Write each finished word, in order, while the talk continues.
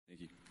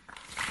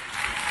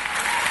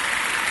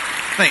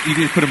You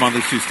can put them on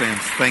those two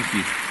stands. Thank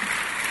you.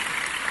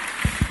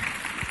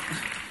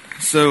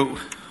 So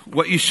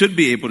what you should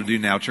be able to do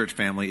now, church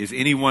family, is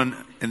anyone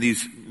in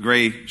these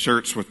gray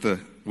shirts with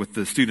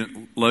the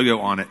student logo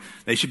on it,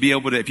 they should be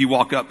able to, if you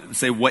walk up and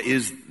say, what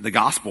is the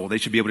gospel? They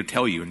should be able to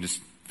tell you in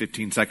just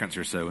 15 seconds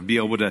or so and be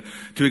able to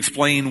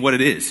explain what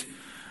it is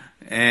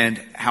and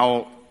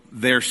how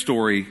their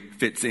story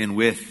fits in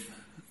with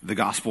the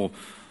gospel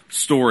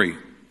story.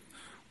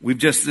 We've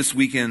just this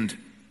weekend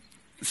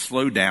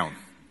slowed down.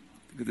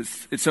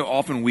 It's so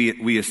often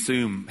we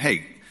assume,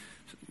 hey,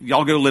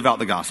 y'all go live out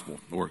the gospel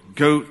or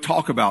go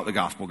talk about the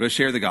gospel, go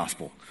share the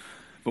gospel.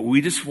 But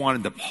we just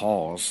wanted to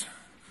pause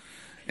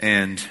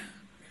and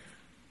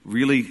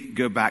really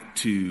go back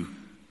to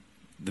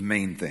the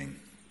main thing.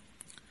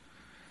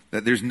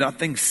 That there's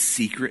nothing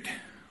secret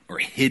or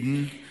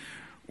hidden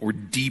or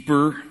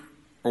deeper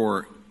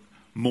or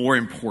more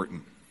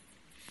important.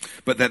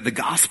 But that the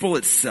gospel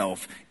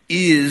itself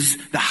is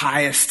the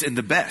highest and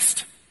the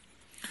best.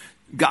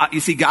 God, you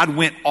see, God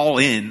went all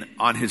in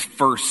on his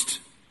first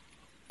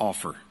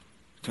offer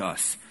to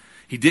us.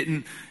 He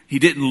didn't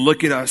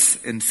look at us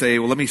and say,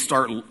 well, let me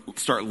start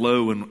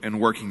low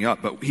and working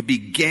up. But he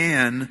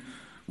began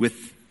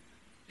with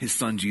his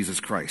son,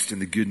 Jesus Christ,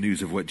 and the good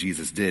news of what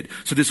Jesus did.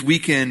 So this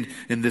weekend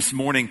and this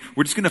morning,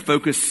 we're just going to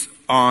focus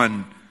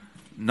on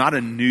not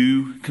a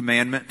new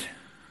commandment,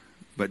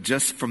 but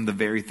just from the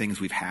very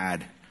things we've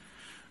had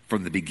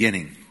from the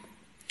beginning.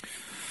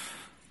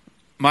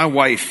 My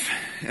wife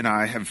and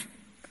I have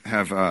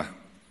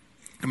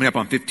coming up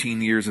on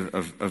 15 years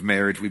of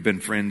marriage. We've been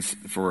friends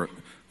for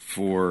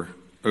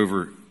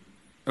over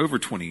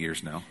 20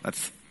 years now.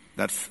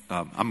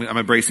 I'm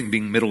embracing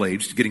being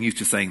middle-aged, getting used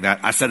to saying that.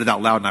 I said it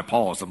out loud and I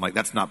paused. I'm like,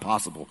 that's not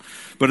possible.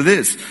 But it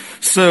is.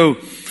 So,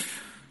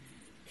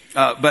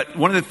 but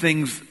one of the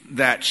things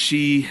that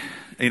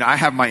I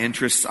have my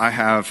interests.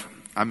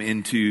 I'm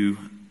into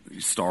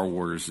Star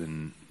Wars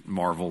and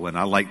Marvel, and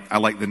I like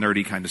the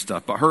nerdy kind of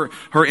stuff. But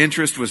her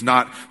interest was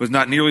not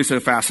nearly so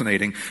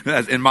fascinating,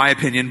 in my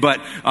opinion. But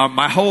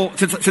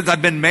since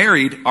I've been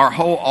married, our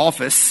whole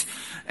office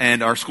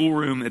and our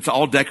schoolroom, it's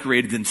all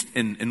decorated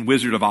in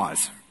Wizard of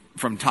Oz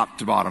from top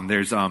to bottom.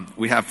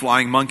 We have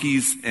flying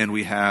monkeys and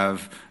we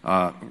have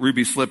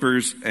ruby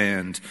slippers,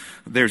 and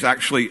there's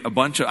actually a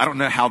bunch of I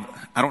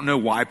don't know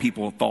why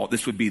people thought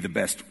this would be the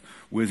best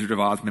Wizard of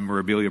Oz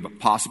memorabilia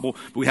possible,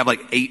 but we have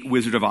like 8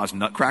 Wizard of Oz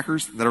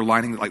nutcrackers that are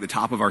lining like the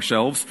top of our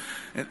shelves.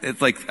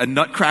 It's like a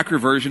nutcracker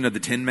version of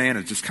the Tin Man.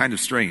 It's just kind of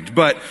strange,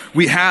 but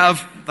we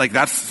have like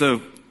that's so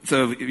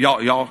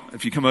y'all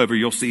if you come over,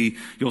 you'll see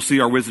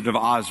our Wizard of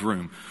Oz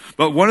room.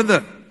 But one of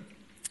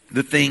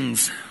the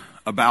things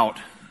about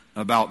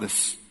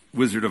this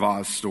Wizard of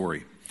Oz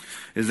story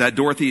is that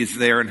Dorothy is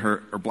there in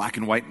her black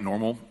and white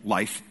normal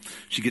life.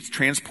 She gets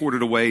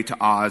transported away to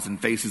Oz and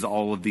faces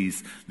all of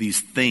these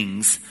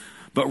things.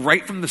 But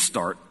right from the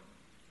start,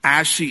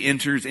 as she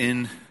enters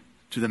into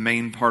the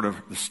main part of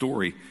the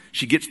story,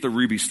 she gets the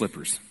ruby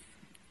slippers.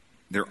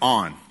 They're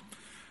on.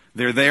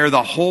 They're there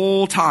the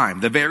whole time.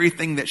 The very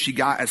thing that she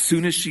got as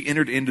soon as she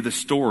entered into the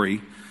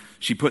story,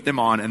 she put them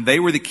on, and they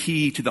were the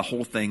key to the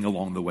whole thing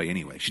along the way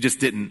anyway. She just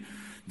didn't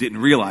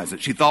realize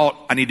it. She thought,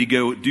 I need to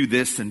go do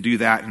this and do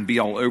that and be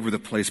all over the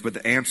place, but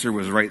the answer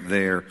was right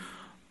there,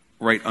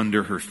 right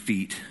under her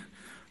feet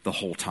the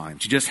whole time.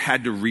 She just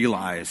had to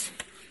realize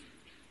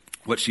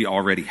what she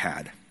already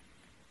had.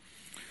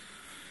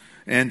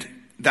 And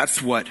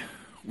that's what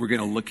we're going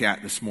to look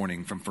at this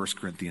morning from 1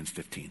 Corinthians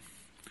 15.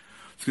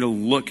 It's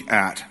going to look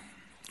at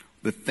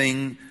the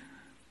thing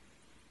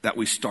that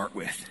we start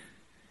with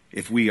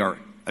if we are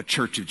a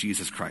church of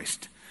Jesus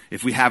Christ.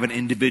 If we have an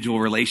individual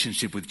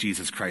relationship with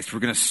Jesus Christ, we're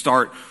going to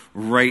start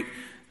right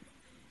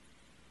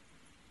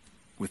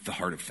with the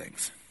heart of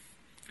things.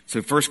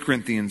 So 1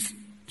 Corinthians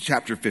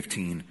chapter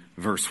 15,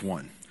 verse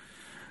 1.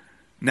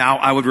 Now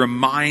I would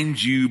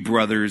remind you,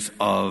 brothers,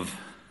 of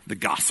the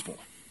gospel.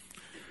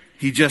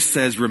 He just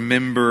says,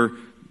 remember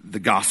the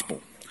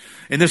gospel.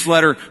 In this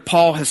letter,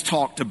 Paul has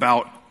talked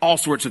about all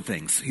sorts of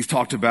things. He's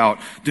talked about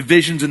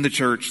divisions in the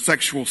church,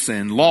 sexual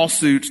sin,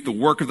 lawsuits, the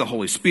work of the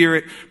Holy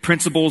Spirit,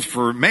 principles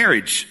for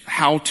marriage,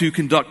 how to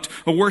conduct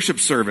a worship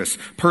service,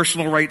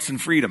 personal rights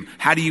and freedom.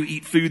 How do you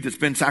eat food that's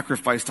been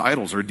sacrificed to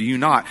idols, or do you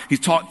not?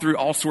 He's talked through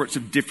all sorts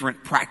of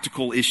different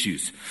practical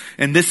issues.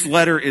 And this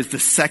letter is the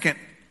second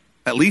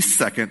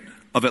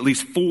of at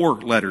least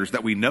 4 letters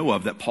that we know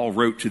of that Paul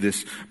wrote to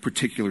this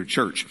particular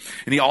church.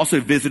 And he also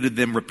visited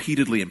them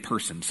repeatedly in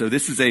person. So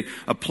this is a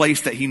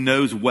place that he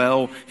knows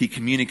well, he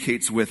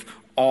communicates with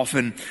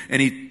often,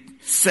 and he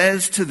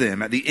says to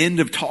them at the end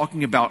of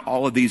talking about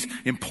all of these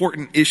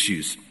important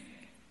issues,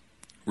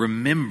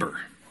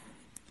 remember,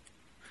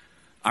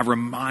 I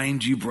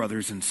remind you,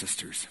 brothers and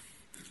sisters,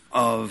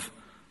 of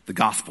the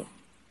gospel.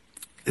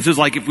 This is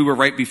like if we were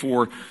right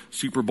before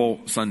Super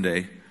Bowl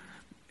Sunday,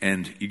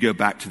 and you go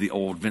back to the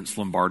old Vince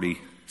Lombardi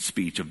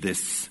speech of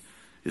this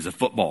is a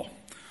football.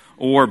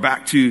 Or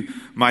back to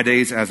my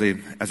days as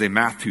a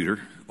math tutor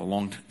a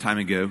long time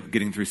ago,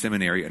 getting through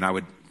seminary, and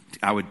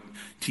I would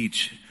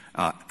teach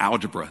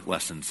algebra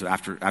lessons. So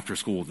after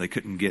school, they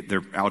couldn't get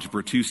their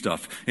Algebra 2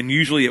 stuff. And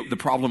usually the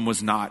problem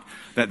was not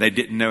that they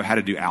didn't know how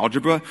to do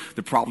algebra.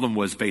 The problem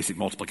was basic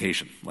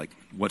multiplication. Like,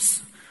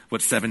 what's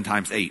 7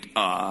 times 8?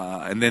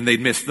 And then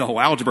they'd miss the whole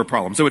algebra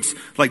problem. So it's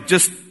like,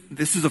 this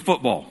is a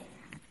football.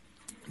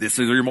 This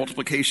is your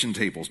multiplication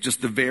tables.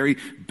 Just the very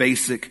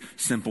basic,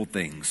 simple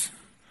things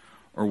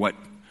are what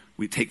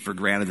we take for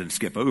granted and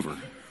skip over.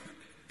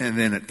 And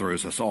then it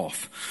throws us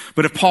off.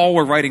 But if Paul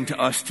were writing to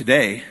us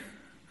today,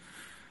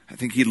 I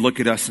think he'd look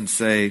at us and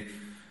say,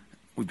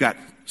 we've got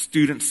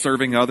students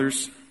serving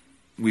others.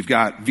 We've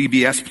got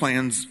VBS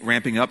plans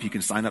ramping up. You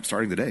can sign up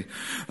starting today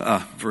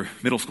for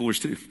middle schoolers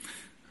too.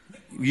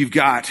 You've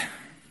got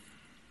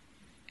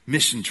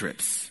mission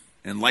trips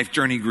and life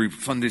journey group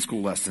Sunday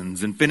school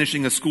lessons and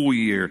finishing a school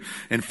year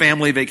and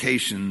family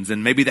vacations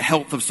and maybe the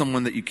health of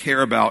someone that you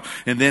care about.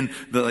 And then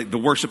the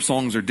worship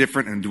songs are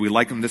different, and do we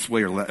like them this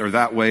way or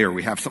that way, or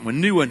we have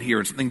someone new in here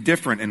and something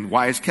different, and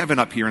why is Kevin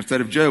up here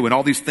instead of Joe, and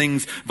all these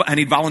things. I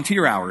need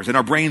volunteer hours, and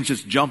our brains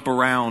just jump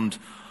around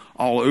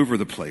all over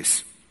the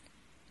place.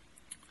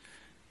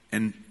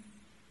 And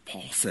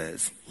Paul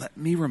says, let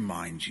me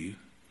remind you,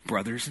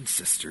 brothers and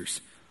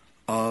sisters,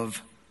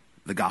 of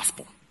the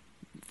gospel.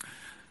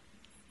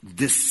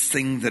 This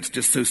thing that's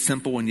just so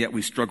simple and yet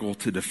we struggle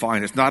to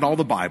define. It's not all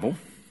the Bible.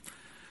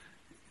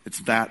 It's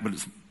that, but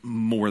it's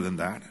more than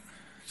that.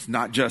 It's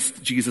not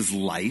just Jesus'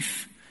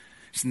 life.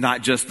 It's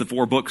not just the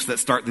 4 books that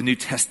start the New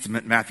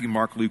Testament, Matthew,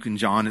 Mark, Luke, and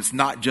John. It's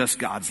not just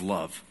God's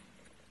love.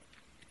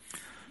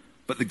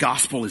 But the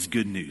gospel is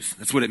good news.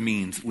 That's what it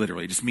means,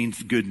 literally. It just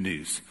means good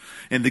news.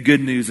 And the good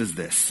news is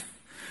this,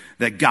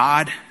 that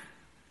God,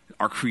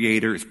 our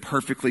Creator, is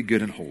perfectly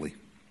good and holy.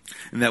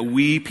 And that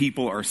we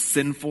people are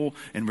sinful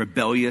and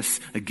rebellious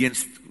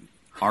against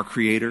our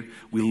Creator.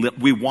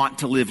 We want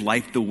to live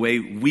life the way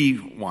we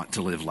want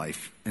to live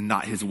life and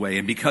not His way.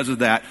 And because of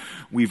that,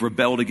 we've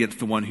rebelled against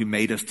the one who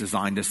made us,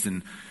 designed us,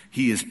 and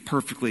He is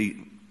perfectly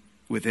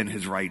within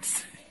His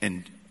rights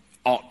and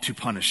ought to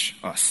punish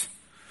us.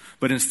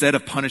 But instead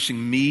of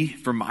punishing me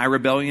for my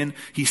rebellion,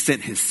 He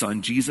sent His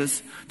Son,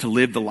 Jesus, to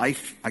live the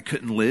life I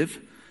couldn't live,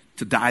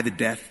 to die the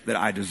death that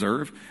I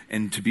deserve,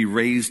 and to be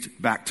raised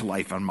back to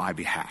life on my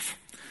behalf.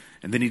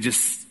 And then He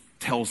just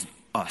tells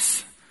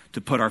us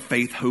to put our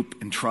faith, hope,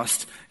 and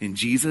trust in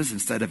Jesus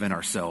instead of in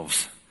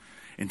ourselves.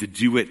 And to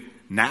do it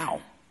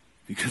now,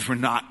 because we're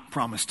not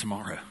promised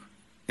tomorrow.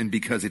 And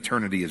because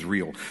eternity is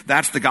real.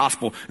 That's the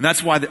gospel. And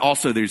that's why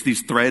also there's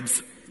these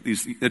threads.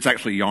 It's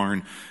actually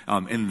yarn.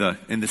 In the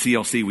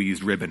CLC we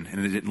used ribbon,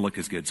 and it didn't look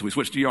as good. So we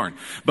switched to yarn.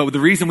 But the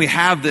reason we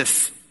have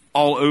this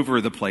all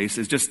over the place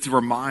is just to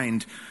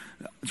remind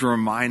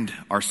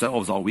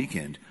ourselves all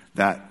weekend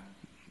that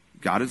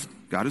God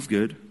is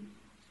good.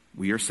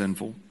 We are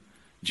sinful.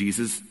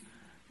 Jesus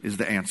is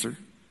the answer.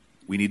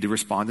 We need to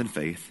respond in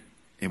faith,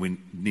 and we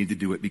need to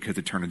do it because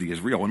eternity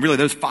is real. And really,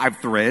 those 5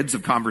 threads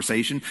of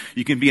conversation,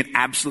 you can be in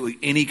absolutely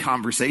any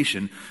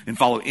conversation and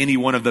follow any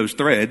one of those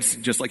threads,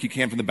 just like you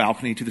can from the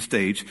balcony to the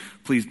stage.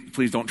 Please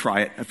don't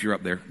try it if you're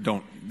up there.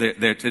 Don't.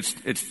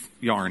 It's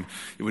yarn.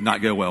 It would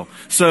not go well.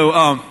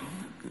 So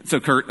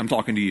Kurt, I'm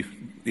talking to you.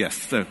 Yes.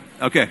 So,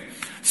 okay.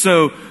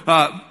 So,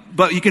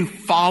 but you can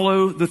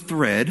follow the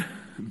thread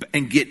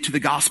and get to the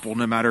gospel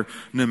no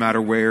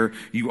matter where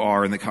you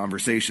are in the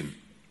conversation.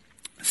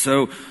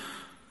 So,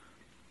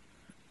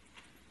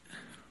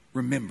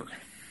 remember,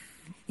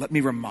 let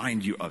me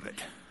remind you of it.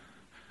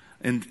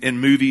 In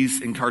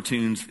movies and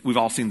cartoons, we've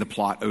all seen the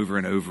plot over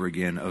and over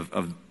again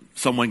of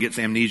someone gets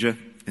amnesia,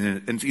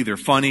 and it's either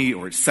funny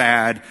or it's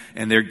sad,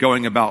 and they're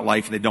going about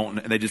life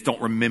and they just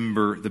don't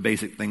remember the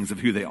basic things of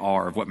who they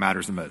are, of what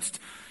matters the most.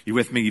 You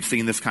with me? You've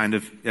seen this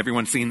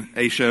everyone's seen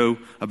a show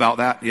about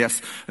that?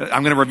 Yes.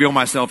 I'm going to reveal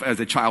myself as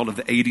a child of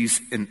the 80s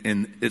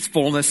in its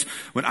fullness.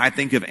 When I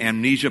think of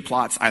amnesia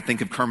plots, I think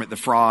of Kermit the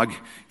Frog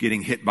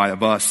getting hit by a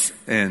bus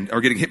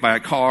or getting hit by a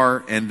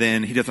car, and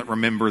then he doesn't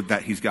remember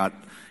that he's got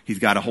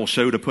a whole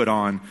show to put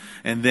on.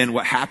 And then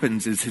what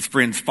happens is his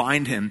friends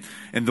find him,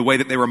 and the way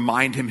that they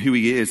remind him who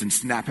he is and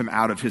snap him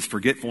out of his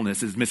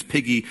forgetfulness is Miss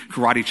Piggy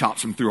karate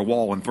chops him through a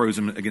wall and throws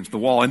him against the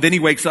wall. And then he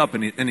wakes up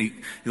and he's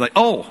like,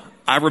 oh,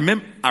 I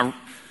remember,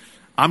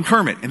 I'm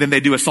Kermit. And then they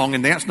do a song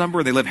and dance number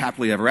and they live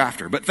happily ever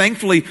after. But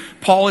thankfully,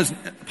 Paul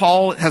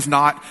has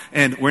not,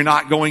 and we're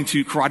not going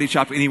to karate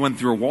chop anyone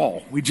through a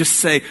wall. We just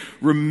say,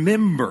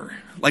 remember,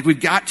 like we've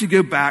got to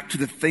go back to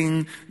the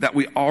thing that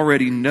we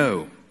already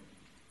know.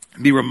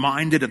 Be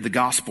reminded of the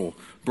gospel,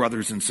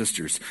 brothers and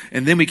sisters.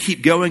 And then we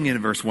keep going in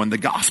verse 1. The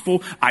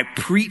gospel I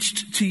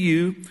preached to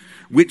you,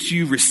 which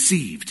you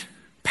received.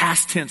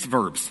 Past tense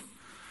verbs.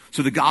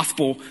 So the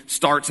gospel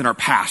starts in our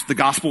past. The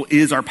gospel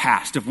is our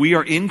past. If we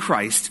are in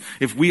Christ,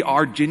 if we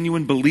are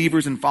genuine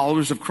believers and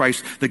followers of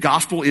Christ, the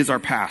gospel is our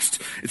past.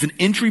 It's an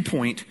entry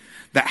point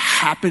that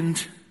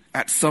happened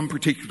at some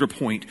particular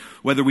point,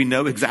 whether we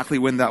know exactly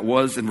when that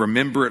was and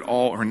remember it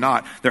all or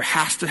not. There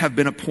has to have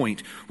been a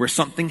point where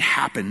something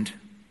happened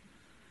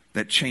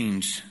that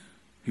changed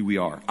who we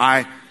are.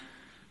 I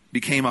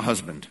became a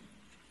husband.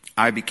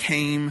 I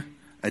became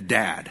a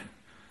dad.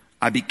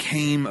 I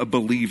became a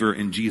believer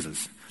in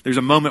Jesus. There's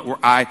a moment where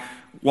I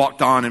walked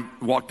down in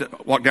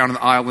the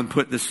aisle and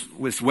put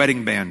this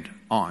wedding band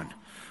on,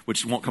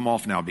 which won't come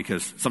off now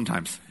because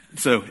sometimes.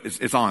 So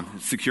it's on,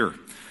 it's secure.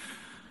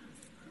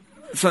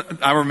 So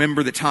I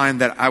remember the time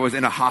that I was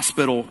in a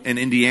hospital in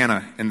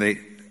Indiana, and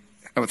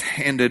I was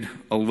handed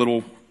a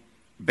little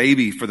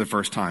baby for the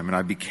first time, and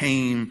I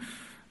became,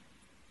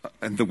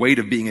 and the weight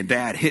of being a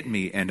dad hit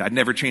me, and I'd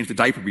never changed a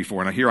diaper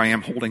before, and here I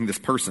am holding this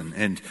person,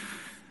 and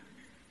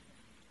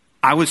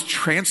I was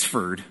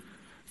transferred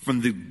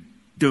from the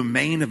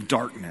domain of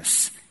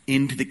darkness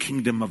into the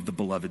kingdom of the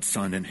beloved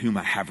Son, in whom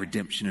I have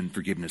redemption and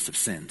forgiveness of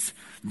sins.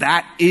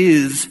 That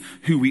is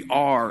who we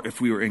are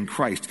if we are in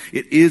Christ.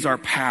 It is our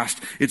past.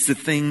 It's the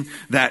thing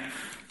that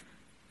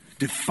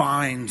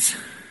defines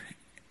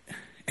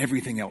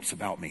everything else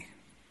about me.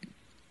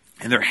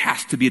 And there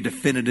has to be a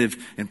definitive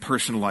and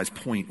personalized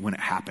point when it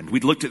happened.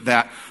 We looked at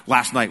that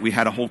last night. We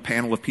had a whole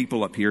panel of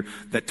people up here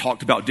that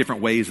talked about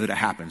different ways that it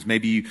happens.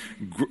 Maybe you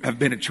have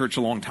been at church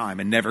a long time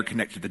and never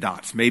connected the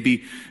dots.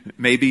 Maybe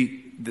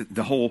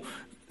the whole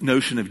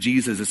notion of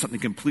Jesus is something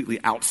completely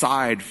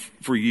outside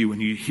for you,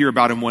 and you hear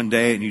about him one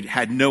day and you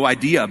had no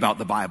idea about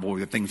the Bible or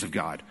the things of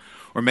God.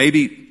 Or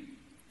maybe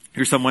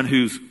you're someone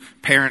whose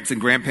parents and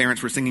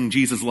grandparents were singing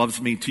Jesus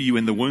Loves Me to you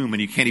in the womb,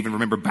 and you can't even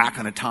remember back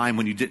on a time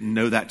when you didn't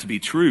know that to be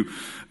true.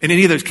 In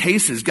any of those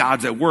cases,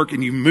 God's at work,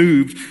 and you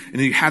moved,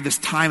 and you had this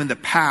time in the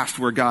past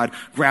where God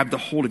grabbed a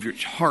hold of your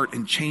heart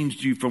and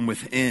changed you from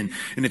within.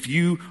 And if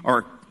you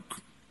are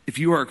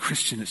a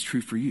Christian, it's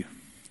true for you.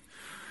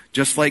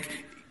 Just like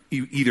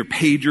you either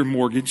paid your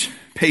mortgage,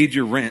 paid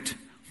your rent,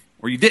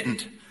 or you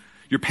didn't.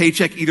 Your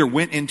paycheck either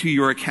went into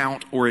your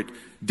account or it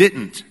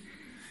didn't.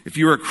 If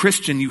you're a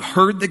Christian, you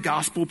heard the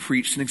gospel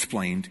preached and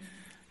explained,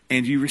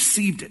 and you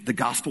received it. The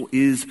gospel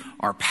is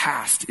our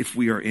past if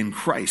we are in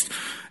Christ.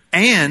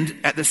 And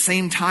at the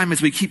same time,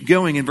 as we keep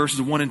going in verses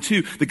 1 and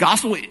 2, the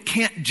gospel, it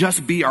can't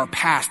just be our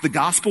past. The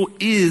gospel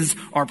is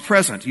our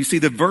present. You see,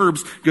 the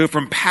verbs go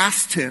from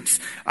past tense,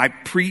 I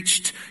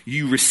preached,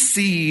 you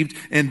received,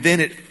 and then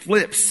it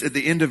flips at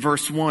the end of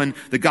verse 1,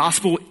 the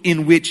gospel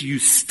in which you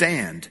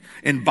stand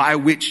and by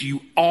which you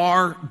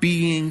are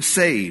being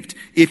saved,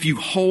 if you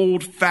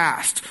hold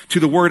fast to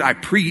the word I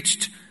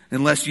preached,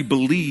 unless you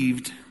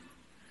believed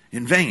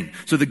in vain.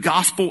 So the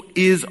gospel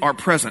is our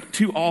present.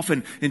 Too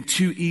often and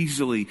too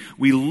easily,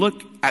 we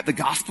look at the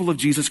gospel of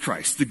Jesus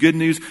Christ, the good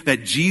news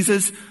that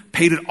Jesus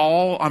paid it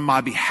all on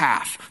my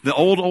behalf. The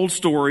old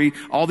story,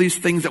 all these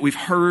things that we've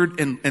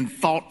heard and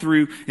thought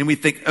through, and we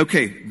think,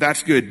 okay,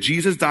 that's good.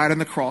 Jesus died on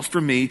the cross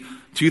for me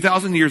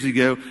 2,000 years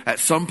ago. At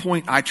some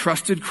point, I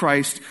trusted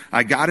Christ.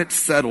 I got it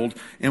settled,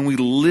 and we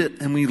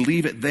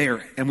leave it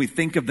there, and we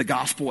think of the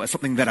gospel as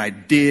something that I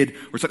did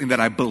or something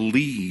that I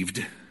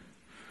believed.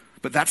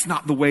 But that's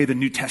not the way the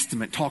New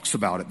Testament talks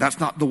about it. That's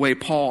not the way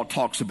Paul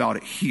talks about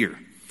it here.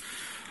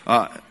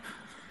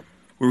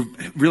 We're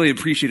really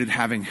appreciated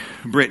having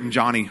Britt and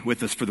Johnny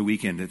with us for the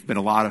weekend. It's been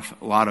a lot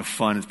of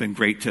fun. It's been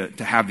great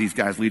to have these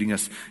guys leading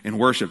us in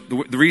worship.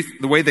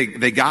 The way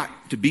they got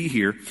to be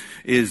here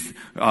is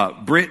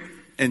Britt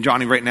and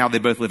Johnny right now, they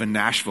both live in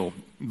Nashville.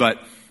 But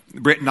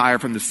Britt and I are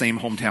from the same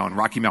hometown,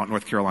 Rocky Mount,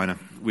 North Carolina.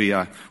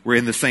 We're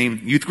in the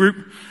same youth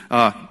group.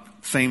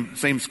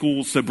 Same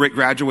schools. So Britt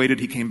graduated.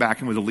 He came back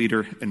and was a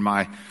leader in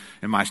my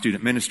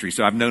student ministry.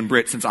 So I've known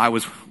Britt since I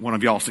was one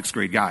of y'all 6th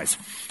grade guys.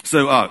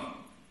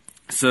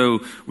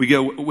 So we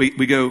go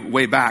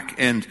way back,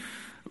 and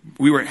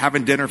we were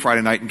having dinner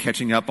Friday night and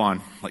catching up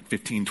on like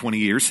 15, 20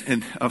 years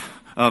and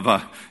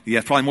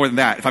probably more than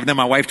that. If I've known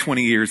my wife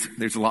 20 years,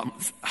 there's a lot.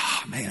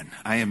 Oh man,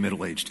 I am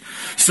middle-aged.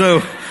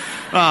 So,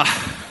 I'm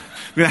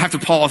going to have to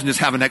pause and just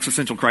have an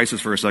existential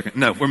crisis for a second.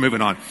 No, we're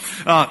moving on.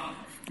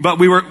 But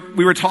we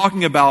were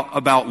talking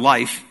about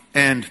life,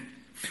 and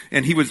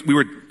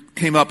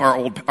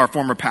our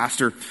former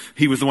pastor.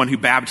 He was the one who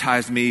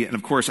baptized me, and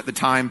of course at the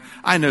time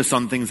I know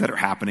some things that are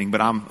happening,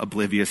 but I'm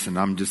oblivious and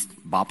I'm just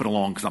bopping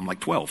along because I'm like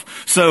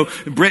 12. So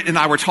Britt and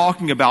I were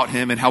talking about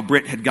him and how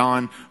Britt had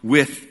gone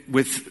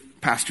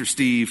with Pastor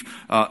Steve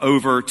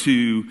over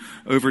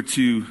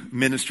to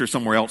minister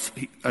somewhere else.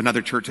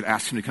 Another church had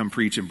asked him to come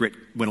preach, and Britt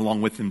went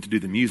along with him to do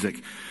the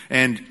music.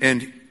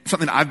 And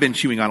something I've been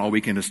chewing on all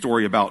weekend, a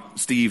story about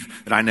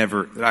Steve that I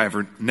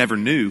never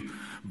knew.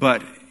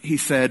 But he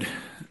said,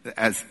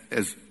 as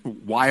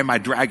why am I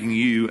dragging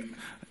you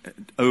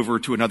over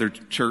to another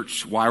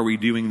church? Why are we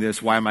doing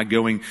this? Why am I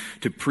going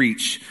to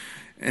preach?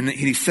 And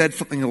he said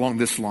something along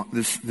this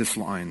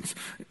lines.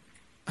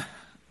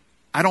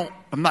 I'm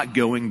not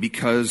going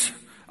because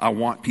I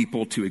want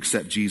people to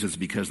accept Jesus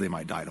because they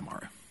might die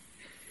tomorrow.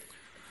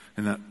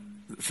 And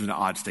this is an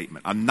odd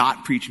statement. I'm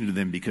not preaching to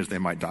them because they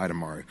might die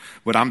tomorrow.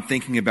 What I'm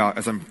thinking about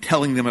as I'm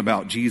telling them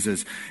about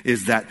Jesus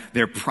is that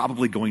they're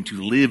probably going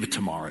to live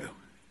tomorrow,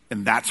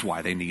 and that's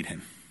why they need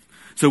him.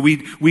 So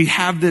we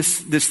have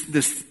this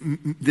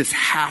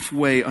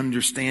halfway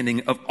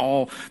understanding of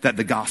all that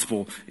the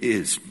gospel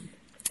is.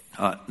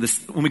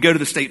 When we go to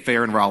the State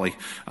Fair in Raleigh,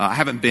 I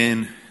haven't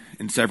been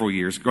in several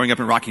years. Growing up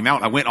in Rocky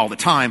Mount, I went all the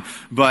time,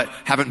 but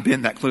haven't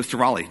been that close to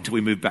Raleigh until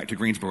we moved back to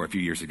Greensboro a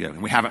few years ago.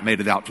 And we haven't made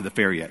it out to the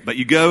fair yet. But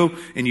you go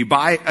and you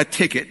buy a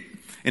ticket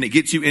and it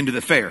gets you into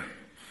the fair.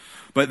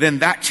 But then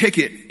that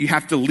ticket, you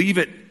have to leave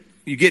it,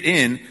 you get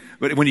in,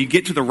 but when you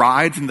get to the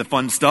rides and the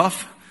fun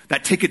stuff,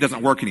 that ticket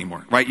doesn't work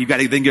anymore, right? You've got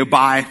to then go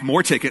buy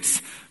more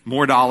tickets,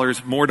 more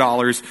dollars.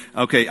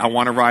 Okay, I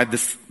want to ride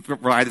this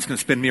ride that's going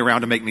to spin me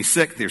around to make me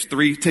sick. There's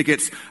 3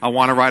 tickets. I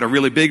want to ride a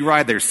really big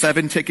ride. There's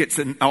 7 tickets.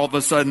 And all of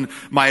a sudden,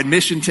 my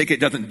admission ticket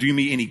doesn't do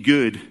me any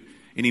good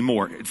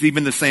anymore. It's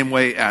even the same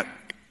way at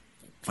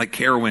like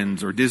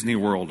Carowinds or Disney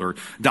World or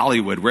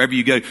Dollywood, wherever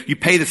you go. You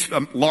pay this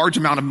large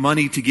amount of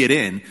money to get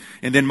in,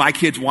 and then my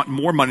kids want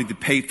more money to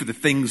pay for the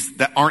things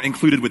that aren't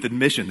included with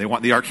admission. They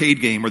want the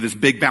arcade game or this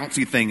big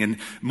bouncy thing, and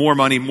more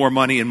money, and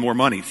more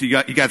money. So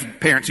you guys,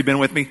 parents, you've been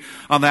with me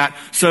on that?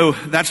 So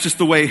that's just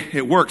the way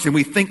it works. And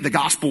we think the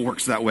gospel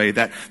works that way,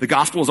 that the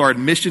gospel is our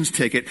admissions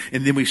ticket,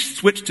 and then we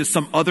switch to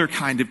some other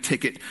kind of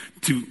ticket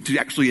to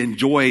actually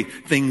enjoy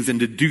things and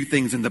to do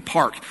things in the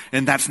park.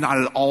 And that's not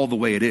at all the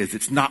way it is.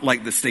 It's not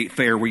like the state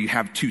fair where you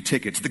have 2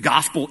 tickets. The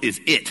gospel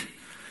is it.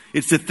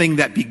 It's the thing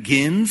that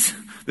begins,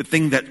 the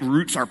thing that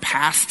roots our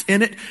past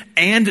in it,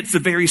 and it's the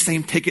very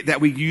same ticket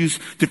that we use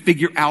to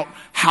figure out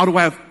how do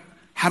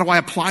I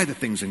apply the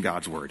things in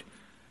God's word?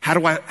 How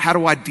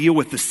do I deal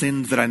with the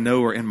sins that I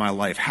know are in my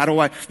life? How do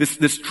I,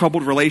 this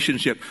troubled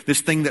relationship,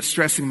 this thing that's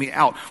stressing me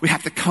out? We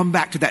have to come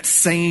back to that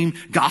same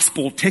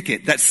gospel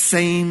ticket, that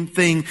same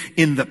thing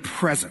in the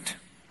present.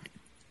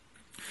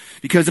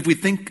 Because if we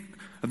think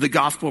of the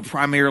gospel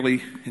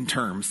primarily in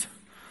terms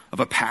of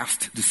a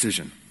past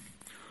decision,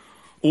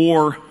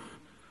 or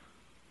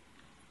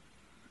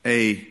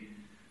a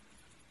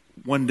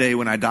one day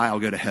when I die I'll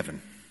go to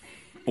heaven,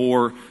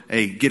 or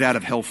a get out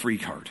of hell free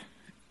card,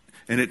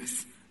 and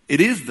it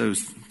is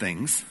those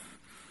things,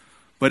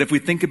 but if we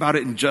think about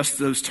it in just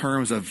those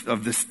terms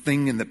of this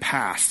thing in the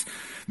past,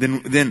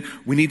 then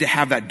we need to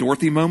have that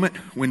Dorothy moment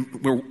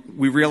where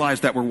we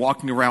realize that we're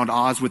walking around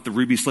Oz with the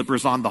ruby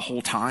slippers on the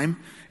whole time,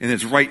 and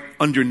it's right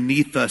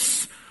underneath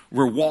us.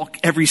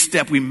 Every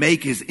step we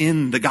make is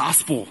in the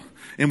gospel,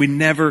 and we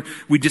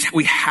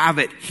have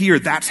it here.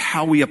 That's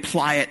how we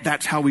apply it.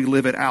 That's how we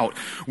live it out.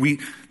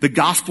 The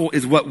gospel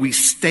is what we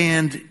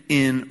stand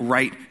in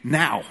right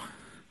now.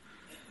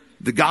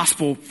 The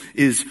gospel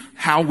is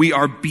how we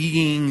are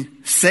being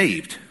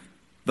saved.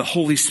 The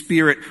Holy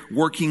Spirit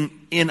working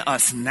in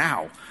us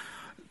now.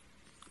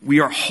 We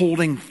are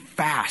holding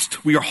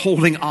fast. We are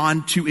holding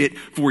on to it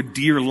for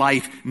dear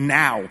life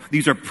now.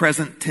 These are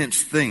present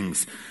tense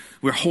things.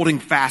 We're holding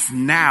fast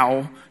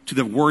now to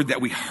the word that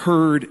we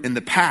heard in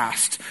the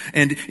past.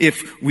 And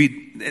if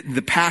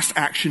the past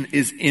action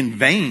is in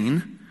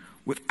vain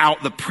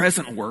without the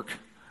present work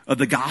of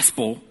the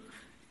gospel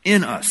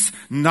in us,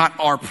 not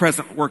our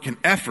present work and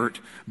effort,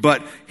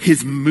 but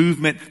his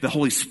movement, the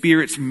Holy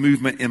Spirit's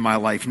movement in my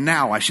life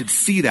now. I should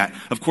see that.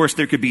 Of course,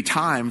 there could be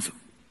times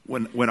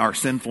when our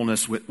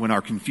sinfulness, when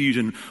our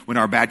confusion, when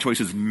our bad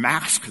choices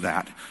mask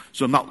that.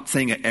 So I'm not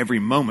saying at every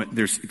moment,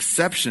 there's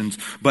exceptions,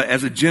 but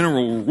as a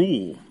general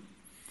rule,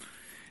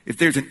 if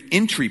there's an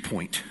entry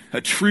point,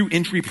 a true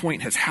entry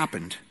point has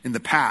happened in the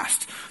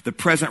past, the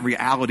present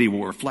reality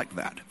will reflect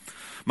that.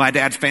 My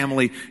dad's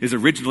family is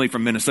originally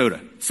from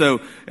Minnesota.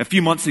 So a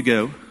few months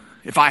ago,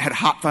 if I had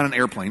hopped on an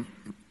airplane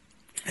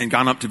and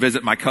gone up to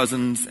visit my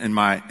cousins and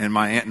my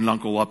aunt and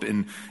uncle up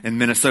in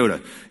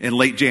Minnesota in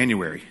late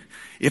January,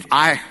 if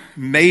I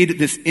made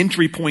this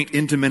entry point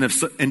into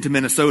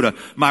Minnesota,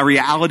 my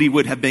reality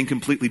would have been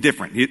completely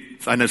different.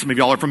 I know some of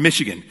y'all are from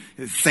Michigan.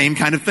 The same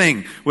kind of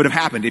thing would have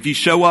happened. If you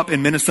show up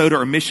in Minnesota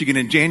or Michigan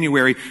in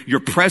January,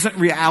 your present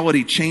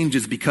reality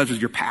changes because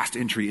of your past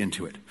entry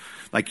into it.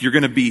 Like you're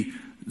going to be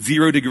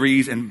 0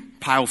 degrees and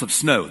piles of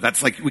snow.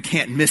 That's like, we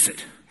can't miss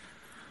it.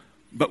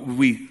 But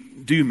we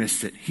do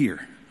miss it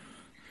here.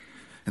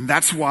 And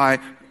that's why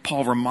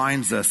Paul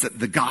reminds us that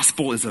the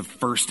gospel is of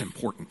first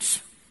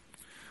importance.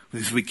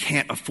 Because we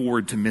can't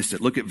afford to miss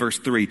it. Look at verse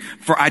 3.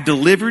 For I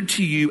delivered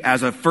to you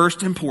as of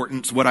first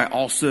importance what I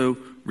also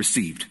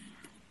received.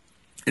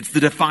 It's the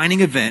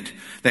defining event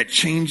that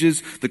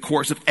changes the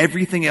course of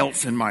everything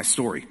else in my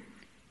story.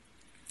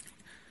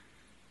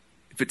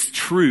 If it's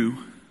true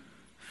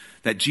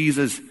that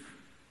Jesus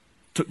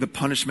took the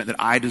punishment that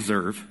I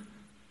deserve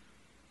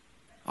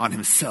on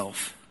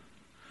himself,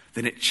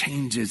 then it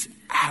changes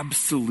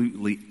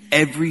absolutely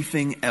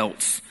everything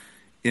else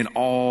in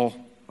all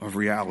of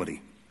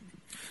reality.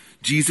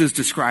 Jesus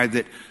described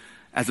it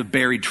as a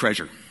buried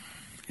treasure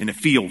in a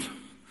field.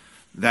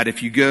 That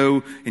if you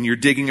go and you're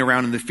digging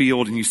around in the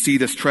field and you see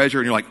this treasure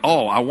and you're like,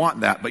 oh, I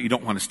want that, but you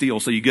don't want to steal.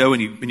 So you go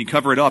and you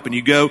cover it up and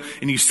you go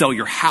and you sell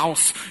your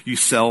house, you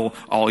sell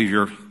all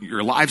your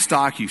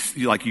livestock,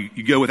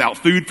 you go without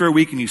food for a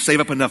week and you save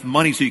up enough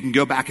money so you can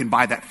go back and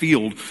buy that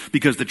field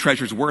because the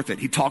treasure's worth it.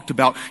 He talked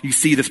about, you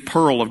see this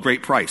pearl of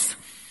great price.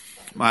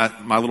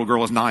 My little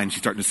girl is 9. She's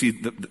starting to see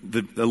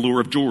the allure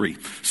of jewelry.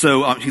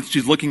 So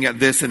she's looking at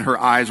this, and her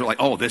eyes are like,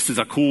 "Oh, this is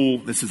a cool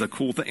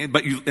thing."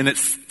 And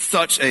it's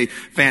such a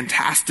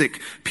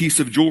fantastic piece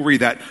of jewelry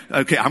that,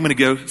 okay, I'm going to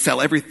go sell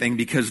everything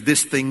because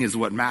this thing is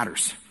what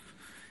matters.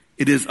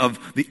 It is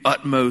of the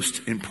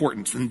utmost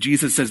importance. And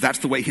Jesus says that's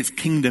the way his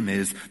kingdom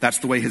is. That's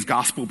the way his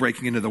gospel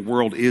breaking into the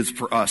world is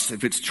for us.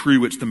 If it's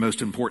true, it's the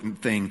most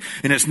important thing.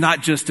 And it's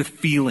not just a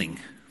feeling.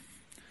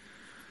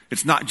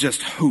 It's not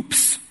just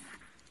hopes.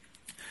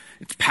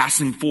 It's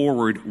passing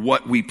forward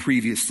what we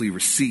previously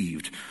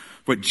received.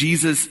 What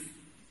Jesus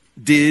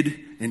did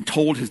and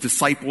told his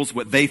disciples,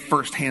 what they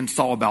firsthand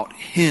saw about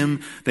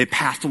him, they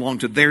passed along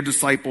to their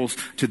disciples,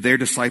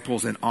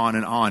 and on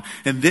and on.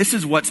 And this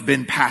is what's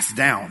been passed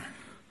down.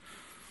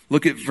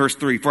 Look at verse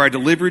 3. For I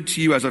delivered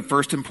to you as of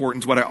first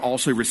importance what I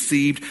also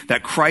received,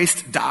 that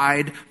Christ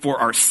died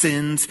for our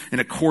sins in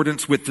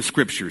accordance with the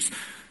scriptures.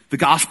 The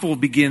gospel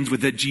begins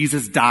with that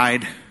Jesus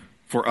died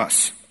for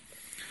us.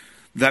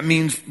 That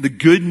means the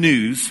good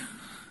news,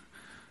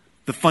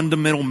 the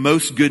fundamental,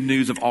 most good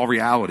news of all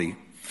reality,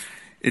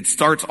 it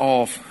starts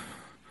off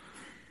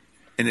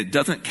and it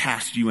doesn't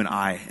cast you and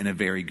I in a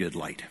very good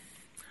light.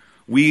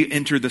 We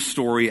enter the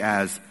story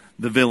as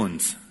the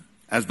villains,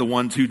 as the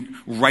ones who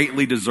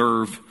rightly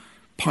deserve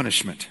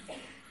punishment.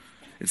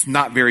 It's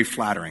not very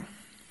flattering.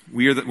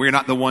 We're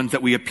not the ones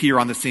that we appear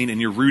on the scene and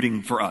you're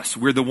rooting for us.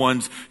 We're the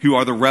ones who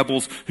are the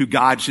rebels who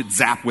God should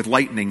zap with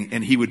lightning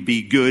and he would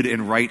be good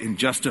and right and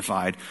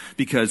justified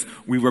because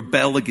we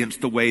rebel against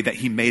the way that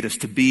he made us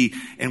to be,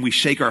 and we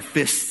shake our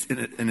fists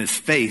in his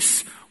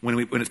face when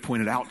it's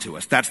pointed out to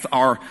us. That's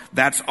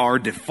our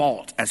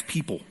default as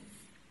people.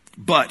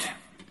 But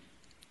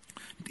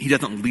he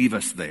doesn't leave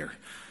us there.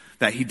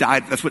 That he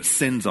died, that's what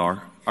sins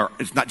are.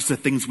 It's not just the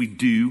things we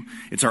do,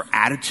 it's our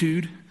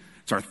attitude.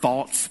 It's our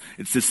thoughts.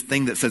 It's this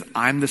thing that says,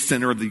 I'm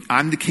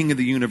the king of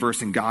the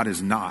universe and God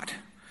is not.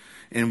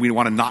 And we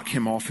want to knock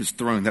him off his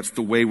throne. That's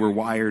the way we're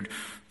wired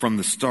from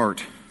the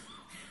start.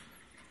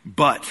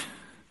 But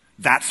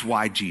that's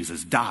why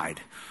Jesus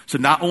died. So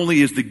not only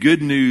is the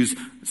good news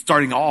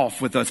starting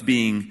off with us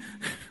being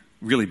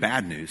really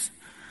bad news,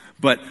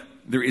 but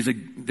there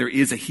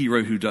is a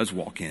hero who does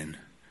walk in,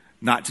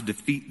 not to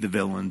defeat the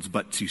villains,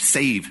 but to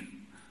save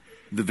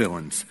the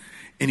villains.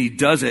 And he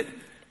does it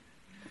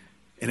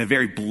in a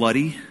very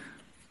bloody,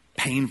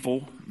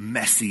 painful,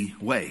 messy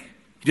way.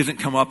 He doesn't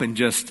come up in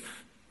just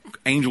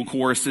angel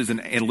choruses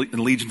and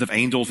legions of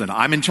angels and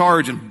I'm in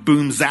charge and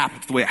boom, zap,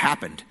 it's the way it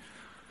happened.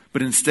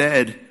 But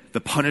instead,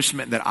 the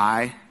punishment that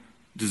I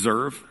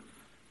deserve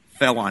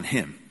fell on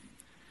him.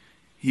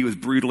 He was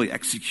brutally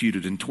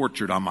executed and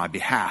tortured on my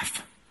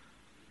behalf.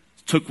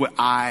 Took what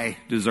I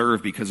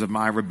deserve because of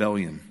my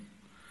rebellion.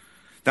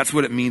 That's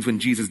what it means when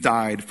Jesus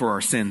died for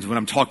our sins. When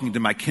I'm talking to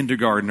my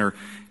kindergartner,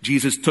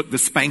 Jesus took the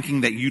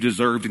spanking that you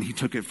deserved and he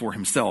took it for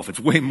himself. It's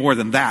way more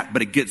than that,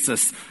 but it gets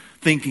us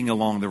thinking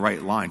along the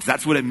right lines.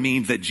 That's what it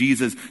means that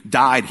Jesus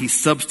died. He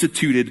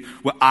substituted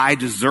what I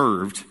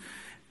deserved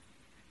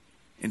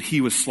and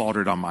he was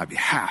slaughtered on my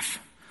behalf.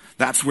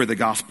 That's where the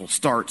gospel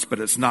starts,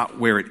 but it's not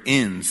where it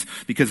ends.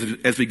 Because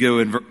as we go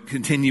and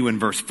continue in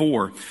verse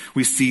 4,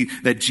 we see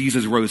that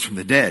Jesus rose from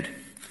the dead.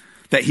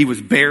 That he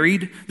was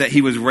buried, that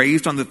he was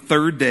raised on the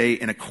third day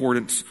in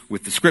accordance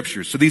with the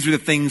scriptures. So these are the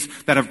things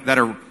that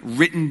are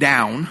written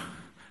down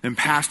and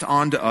passed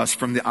on to us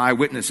from the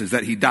eyewitnesses,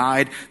 that he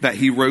died, that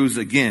he rose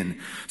again.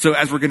 So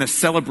as we're going to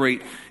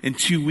celebrate in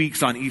 2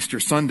 weeks on Easter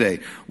Sunday,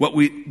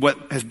 what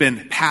has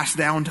been passed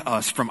down to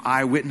us from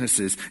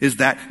eyewitnesses is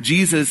that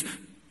Jesus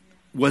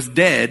was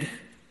dead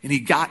and he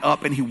got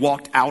up and he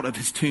walked out of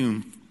his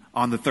tomb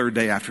on the third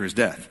day after his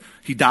death.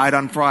 He died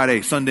on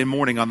Friday. Sunday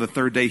morning on the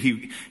third day,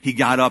 he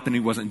got up and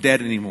he wasn't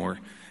dead anymore.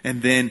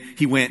 And then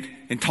he went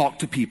and talked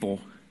to people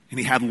and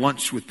he had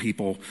lunch with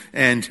people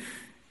and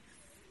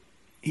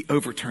he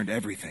overturned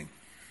everything.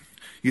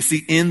 You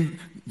see, in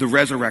the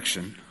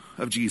resurrection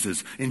of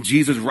Jesus, in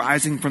Jesus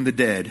rising from the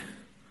dead,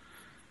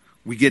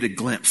 we get a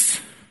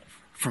glimpse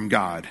from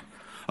God,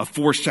 a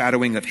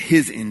foreshadowing of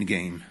his end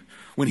game.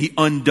 When he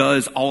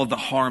undoes all of the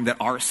harm that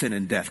our sin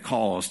and death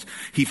caused,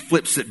 he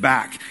flips it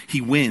back, he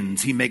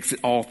wins, he makes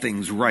it all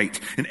things right.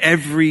 And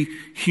every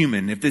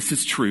human, if this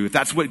is true, if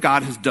that's what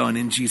God has done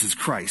in Jesus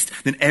Christ,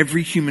 then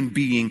every human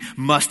being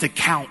must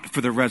account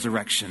for the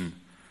resurrection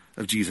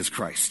of Jesus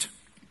Christ.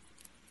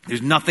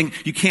 There's nothing,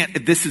 you can't,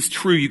 if this is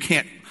true, you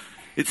can't,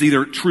 it's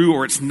either true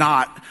or it's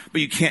not,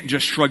 but you can't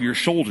just shrug your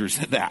shoulders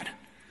at that.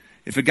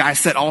 If a guy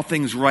set all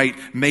things right,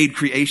 made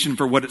creation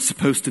for what it's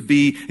supposed to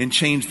be, and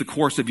changed the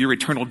course of your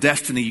eternal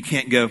destiny, you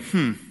can't go,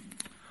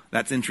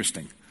 that's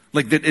interesting.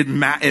 Like that, it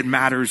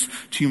matters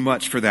too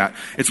much for that.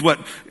 It's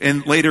what,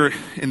 and later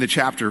in the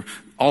chapter,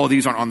 all of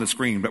these aren't on the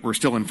screen, but we're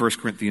still in 1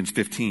 Corinthians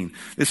 15.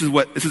 This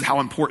is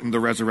how important the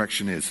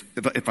resurrection is.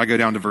 If I go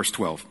down to verse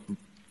 12.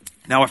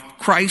 Now, if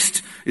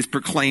Christ is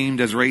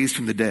proclaimed as raised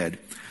from the dead,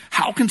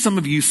 how can some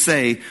of you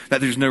say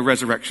that there's no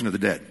resurrection of the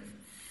dead?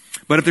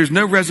 But if there's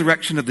no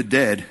resurrection of the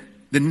dead,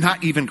 then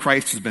not even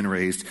Christ has been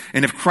raised.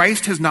 And if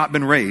Christ has not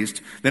been raised,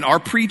 then our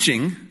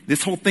preaching,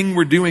 this whole thing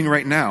we're doing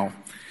right now,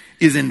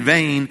 is in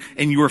vain,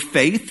 and your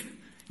faith,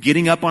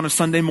 getting up on a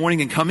Sunday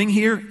morning and coming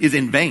here, is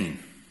in vain.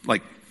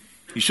 Like,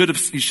 you should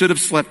have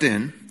slept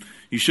in.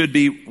 You should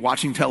be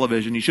watching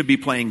television. You should be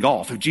playing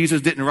golf. If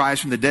Jesus didn't rise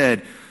from the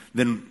dead,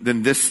 then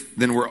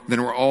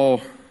we're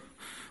all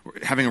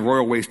having a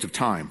royal waste of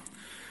time.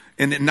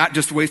 And not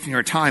just wasting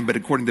our time, but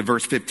according to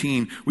verse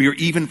 15, we are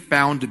even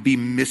found to be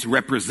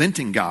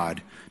misrepresenting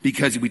God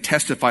because we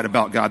testified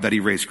about God that he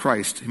raised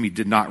Christ, whom he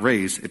did not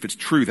raise, if it's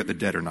true that the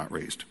dead are not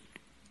raised.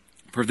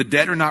 For if the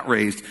dead are not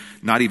raised,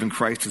 not even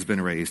Christ has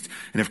been raised.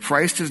 And if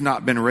Christ has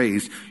not been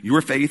raised,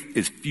 your faith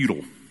is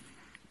futile,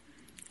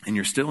 and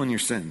you're still in your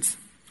sins.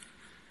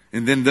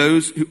 And then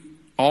those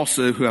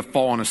who have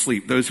fallen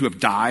asleep, those who have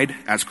died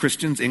as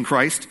Christians in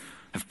Christ,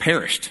 have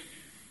perished.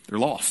 They're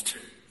lost.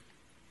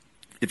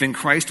 If in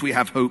Christ we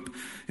have hope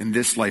in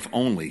this life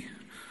only,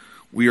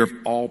 we are of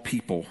all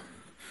people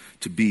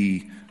to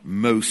be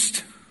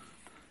most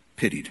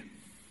pitied.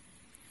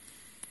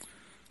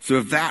 So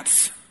if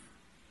that's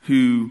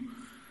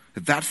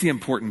the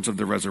importance of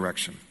the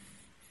resurrection,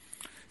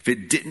 if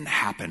it didn't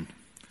happen,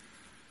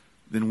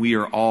 then we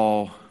are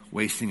all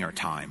wasting our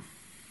time.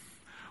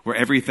 We're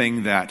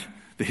everything that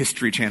the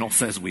History Channel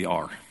says we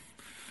are.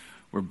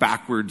 We're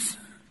backwards,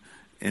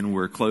 and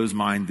we're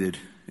closed-minded,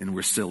 and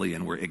we're silly,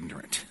 and we're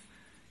ignorant.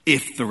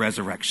 If the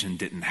resurrection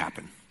didn't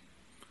happen.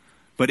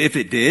 But if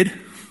it did,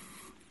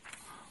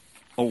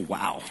 oh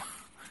wow.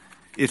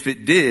 If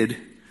it did,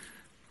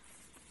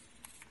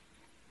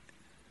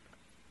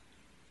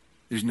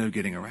 there's no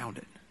getting around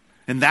it.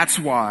 And that's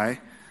why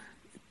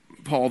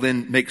Paul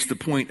then makes the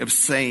point of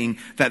saying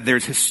that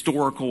there's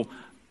historical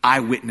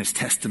eyewitness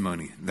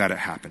testimony that it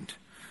happened.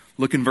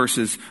 Look in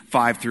verses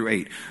 5 through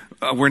 8.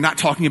 We're not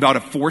talking about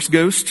a force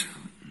ghost.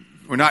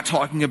 We're not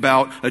talking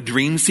about a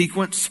dream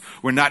sequence.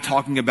 We're not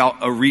talking about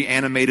a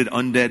reanimated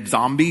undead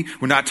zombie.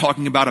 We're not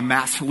talking about a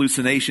mass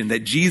hallucination.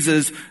 That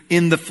Jesus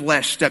in the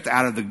flesh stepped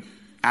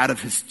out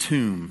of his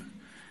tomb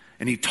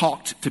and he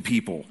talked to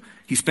people.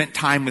 He spent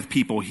time with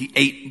people. He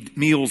ate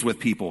meals with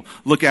people.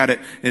 Look at it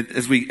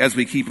as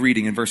we keep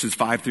reading in verses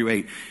 5 through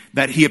 8.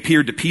 That he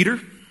appeared to Peter,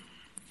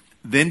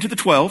 then to the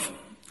 12,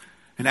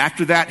 and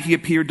after that he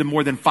appeared to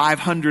more than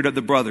 500 of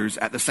the brothers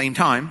at the same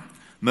time,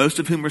 most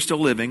of whom are still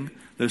living,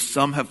 though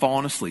some have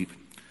fallen asleep.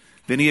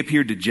 Then he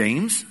appeared to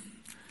James.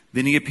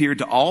 Then he appeared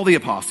to all the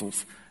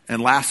apostles.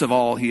 And last of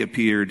all, he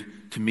appeared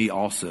to me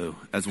also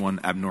as one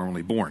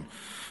abnormally born.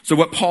 So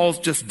what Paul's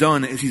just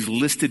done is he's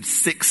listed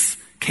 6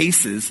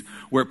 cases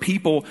where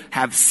people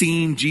have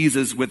seen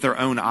Jesus with their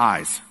own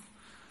eyes.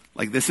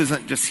 Like, this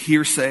isn't just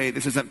hearsay.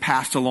 This isn't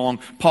passed along.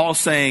 Paul's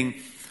saying,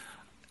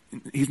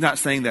 he's not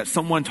saying that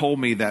someone told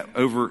me that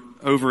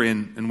over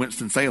in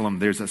Winston-Salem,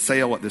 there's a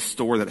sale at this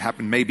store that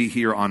happened maybe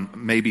here on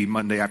maybe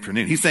Monday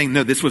afternoon. He's saying,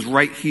 no, this was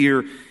right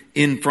here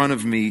in front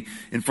of me,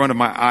 in front of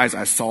my eyes,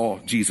 I saw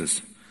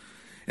Jesus.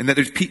 And that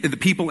there's the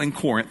people in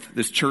Corinth,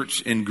 this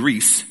church in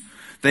Greece,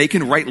 they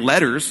can write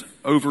letters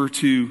over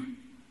to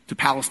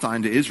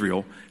Palestine, to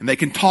Israel, and they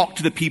can talk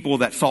to the people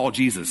that saw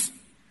Jesus.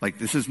 Like,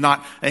 this is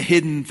not a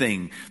hidden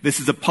thing. This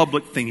is a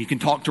public thing. You can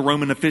talk to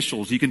Roman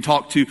officials. You can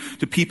talk to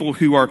people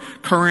who are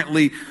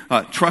currently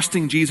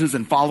trusting Jesus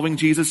and following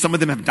Jesus. Some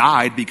of them have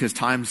died because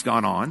time's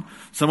gone on.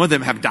 Some of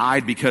them have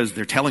died because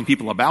they're telling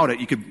people about it.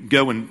 You could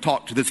go and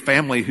talk to this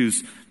family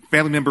whose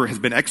family member has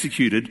been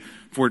executed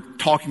for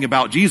talking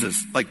about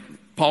Jesus. Like,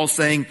 Paul's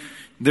saying,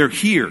 they're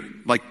here.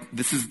 Like,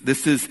 this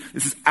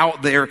is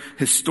out there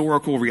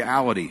historical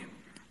reality.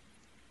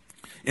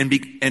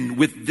 And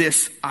with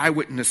this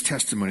eyewitness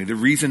testimony, the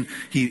reason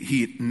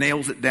he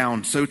nails it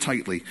down so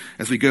tightly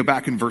as we go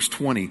back in verse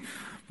 20,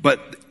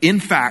 but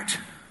in fact,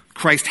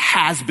 Christ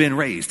has been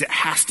raised. It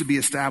has to be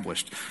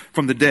established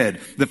from the dead,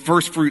 the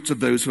first fruits of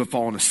those who have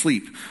fallen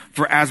asleep.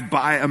 For as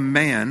by a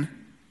man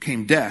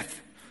came death,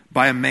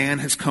 by a man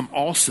has come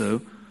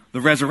also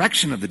the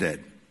resurrection of the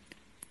dead.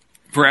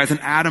 For as in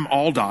Adam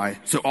all die,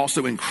 so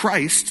also in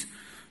Christ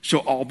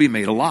shall all be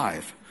made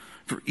alive.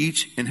 For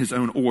each in his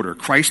own order.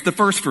 Christ the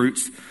first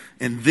fruits,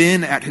 and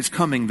then at his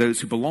coming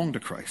those who belong to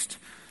Christ.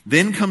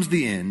 Then comes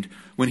the end,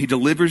 when he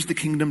delivers the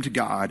kingdom to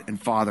God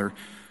and Father,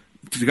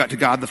 to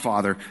God the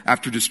Father,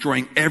 after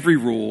destroying every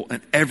rule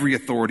and every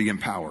authority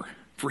and power.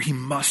 For he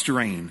must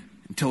reign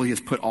until he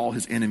has put all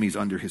his enemies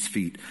under his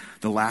feet.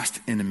 The last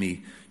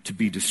enemy to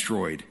be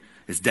destroyed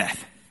is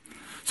death.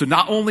 So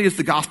not only is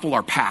the gospel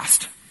our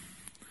past,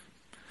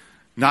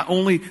 not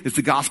only is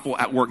the gospel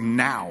at work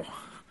now,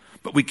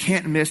 but we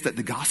can't miss that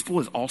the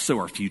gospel is also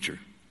our future.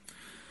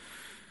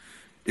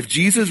 If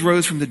Jesus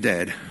rose from the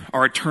dead,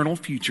 our eternal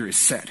future is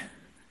set.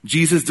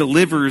 Jesus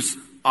delivers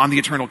on the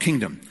eternal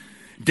kingdom.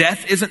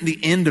 Death isn't the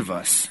end of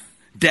us.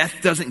 Death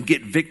doesn't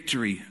get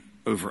victory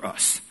over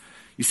us.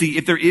 You see,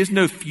 if there is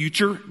no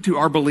future to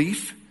our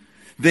belief,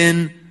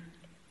 then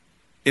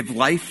if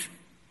life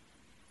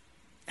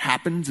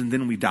happens and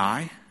then we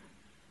die,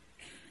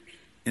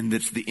 and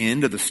it's the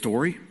end of the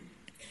story,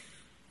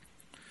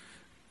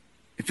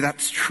 if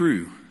that's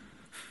true,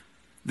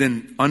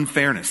 then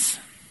unfairness,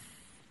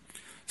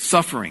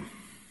 suffering,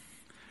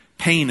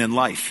 pain in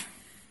life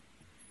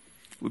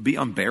would be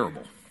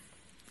unbearable.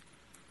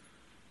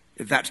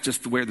 if that's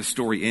just where the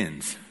story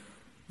ends,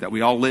 that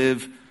we all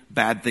live,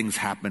 bad things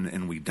happen,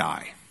 and we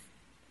die.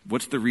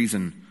 What's the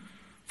reason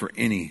for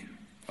any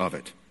of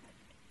it?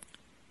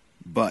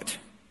 But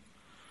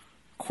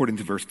according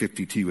to verse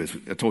 52, as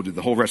I told you,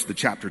 the whole rest of the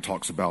chapter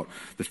talks about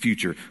the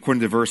future.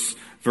 According to verse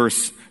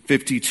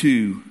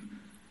 52,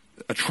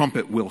 a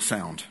trumpet will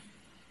sound,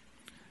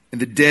 and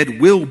the dead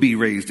will be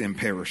raised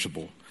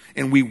imperishable,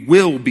 and we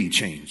will be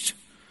changed.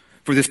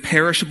 For this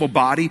perishable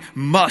body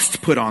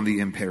must put on the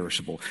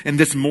imperishable, and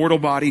this mortal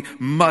body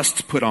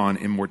must put on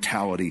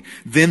immortality.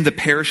 Then the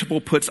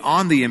perishable puts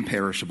on the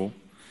imperishable,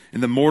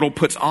 and the mortal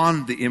puts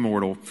on the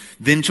immortal.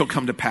 Then shall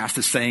come to pass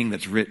the saying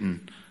that's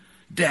written,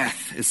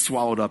 death is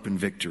swallowed up in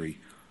victory.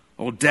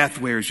 O death,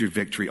 where is your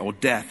victory? O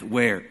death,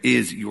 where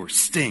is your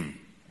sting?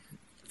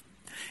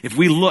 If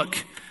we look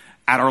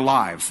at our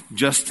lives,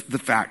 just the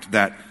fact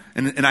that,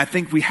 and I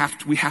think we have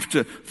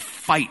to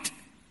fight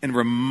and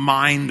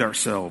remind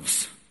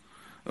ourselves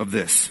of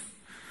this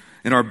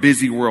in our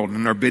busy world and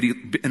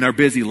in our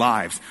busy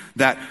lives,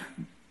 that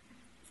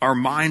our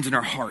minds and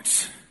our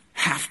hearts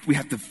we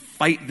have to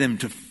fight them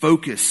to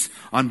focus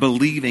on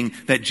believing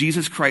that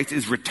Jesus Christ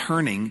is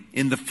returning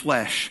in the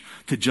flesh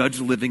to judge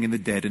the living and the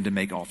dead and to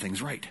make all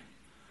things right.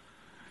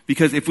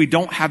 Because if we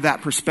don't have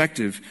that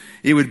perspective,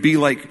 it would be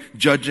like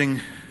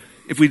judging,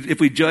 if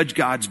we judge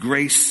God's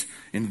grace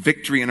and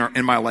victory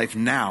in my life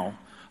now,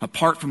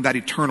 apart from that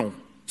eternal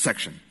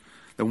section.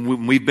 That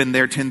when we've been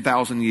there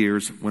 10,000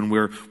 years, when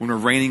we're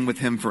reigning with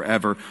him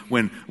forever,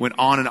 when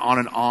on and on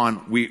and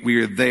on,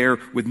 we are there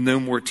with no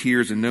more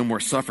tears and no more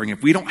suffering.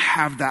 If we don't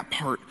have that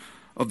part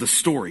of the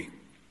story,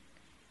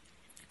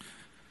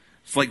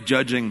 it's like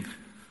judging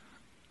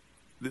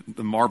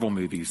the Marvel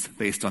movies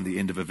based on the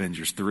end of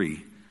Avengers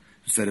 3,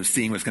 instead of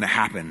seeing what's going to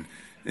happen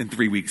in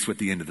 3 weeks with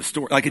the end of the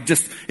story. Like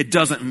it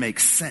doesn't make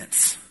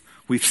sense.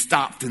 We've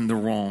stopped in the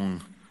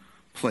wrong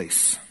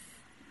place.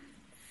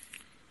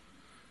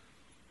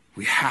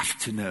 We have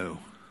to know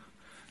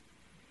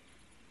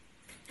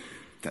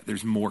that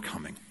there's more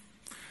coming.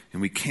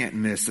 And we can't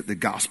miss that the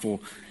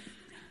gospel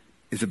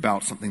is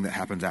about something that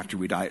happens after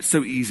we die. It's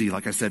so easy,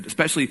 like I said,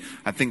 especially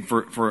I think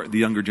for the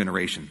younger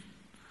generation.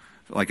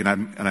 Like,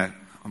 I'm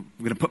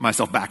going to put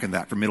myself back in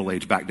that, for middle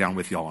age, back down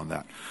with y'all on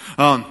that.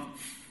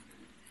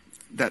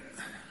 That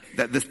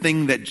the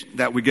thing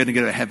that we're going to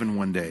get to heaven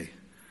one day,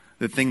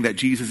 the thing that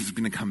Jesus is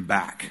going to come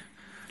back,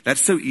 that's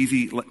so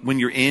easy when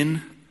you're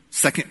in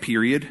second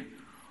period,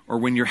 or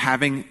when you're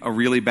having a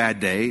really bad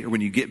day, or when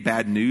you get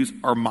bad news.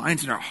 Our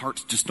minds and our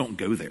hearts just don't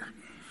go there.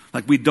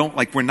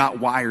 We're not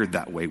wired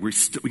that way. We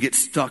get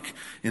stuck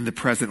in the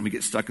present, and we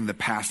get stuck in the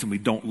past, and we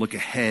don't look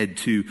ahead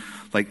to,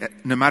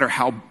 no matter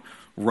how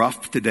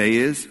rough today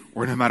is,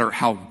 or no matter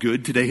how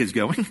good today is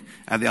going,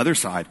 at the other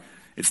side,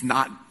 it's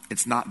not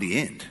the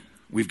end.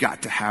 We've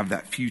got to have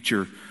that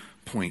future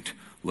point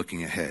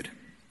looking ahead.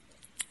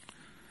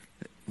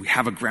 We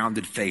have a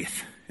grounded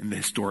faith in the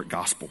historic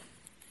gospel.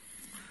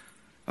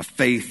 A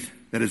faith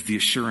that is the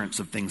assurance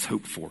of things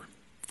hoped for,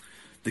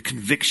 the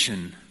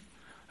conviction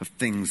of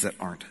things that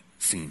aren't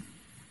seen.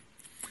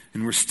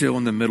 And we're still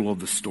in the middle of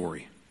the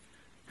story.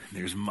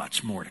 There's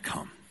much more to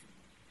come.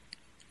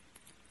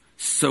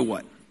 So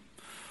what?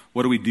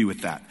 What do we do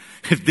with that?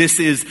 If this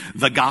is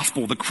the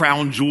gospel, the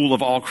crown jewel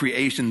of all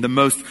creation, the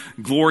most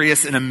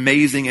glorious and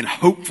amazing and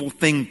hopeful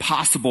thing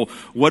possible,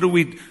 what do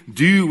we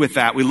do with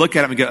that? We look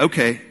at it and go,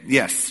 okay,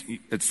 yes,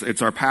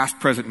 it's our past,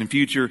 present, and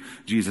future.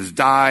 Jesus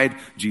died.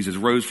 Jesus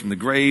rose from the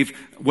grave.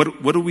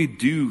 What do we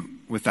do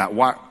with that?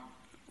 Why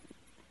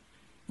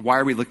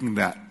are we looking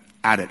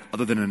at it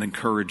other than an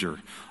encourager,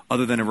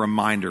 other than a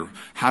reminder?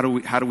 How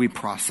do we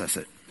process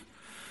it?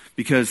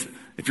 Because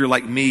if you're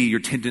like me, your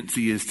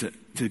tendency is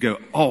to go,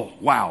 oh,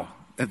 wow,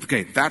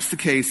 okay, that's the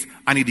case.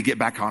 I need to get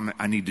back on it.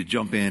 I need to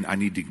jump in. I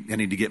need to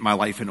get my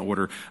life in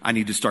order. I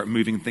need to start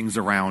moving things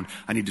around.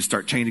 I need to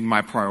start changing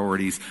my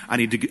priorities. I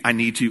need to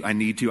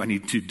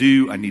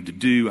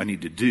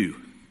do.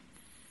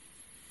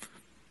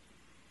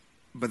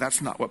 But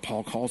that's not what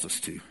Paul calls us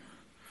to.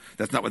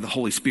 That's not what the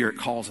Holy Spirit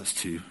calls us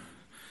to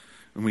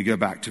when we go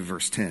back to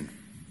verse 10.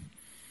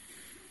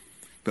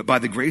 But by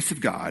the grace of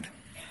God,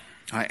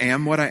 I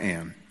am what I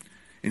am,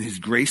 and his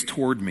grace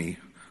toward me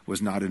was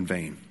not in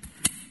vain.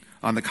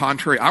 On the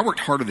contrary, I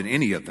worked harder than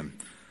any of them,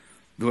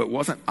 though it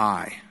wasn't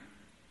I,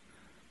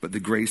 but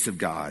the grace of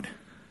God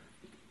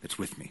that's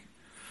with me.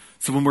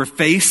 So when we're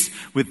faced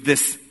with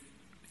this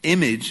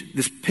image,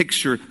 this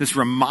picture, this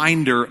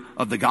reminder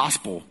of the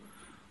gospel,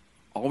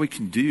 all we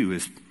can do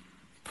is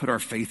put our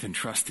faith and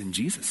trust in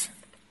Jesus.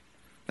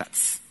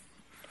 That's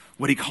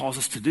what he calls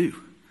us to do.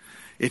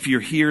 If you're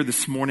here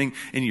this morning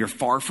and you're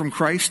far from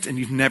Christ and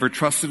you've never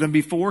trusted him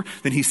before,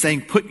 then he's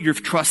saying put your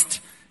trust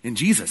in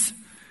Jesus.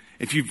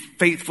 If you've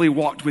faithfully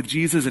walked with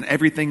Jesus and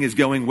everything is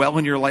going well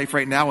in your life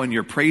right now and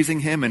you're praising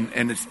him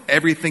and it's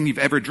everything you've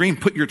ever dreamed,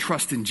 put your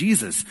trust in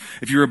Jesus.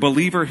 If you're a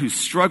believer who's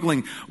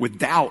struggling with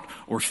doubt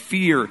or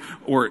fear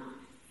or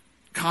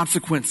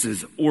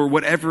consequences or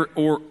whatever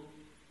or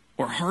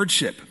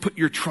hardship, put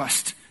your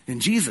trust in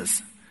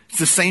Jesus. It's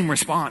the same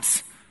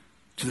response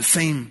to the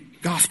same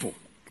gospel.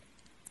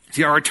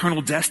 See, our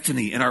eternal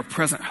destiny and our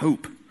present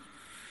hope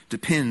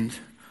depend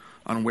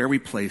on where we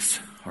place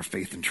our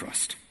faith and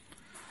trust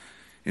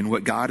in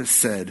what God has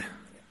said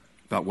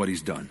about what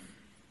he's done.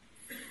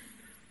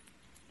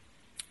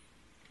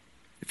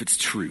 If it's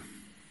true,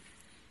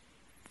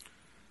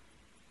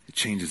 it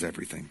changes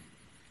everything.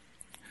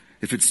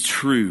 If it's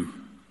true,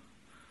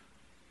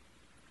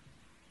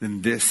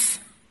 then this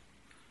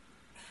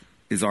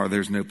is our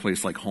there's no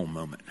place like home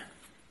moment.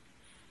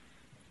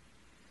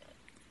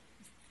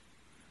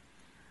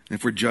 And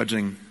if we're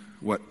judging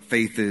what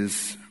faith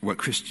is, what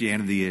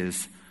Christianity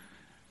is,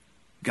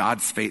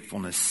 God's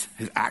faithfulness,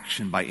 his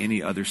action by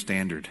any other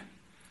standard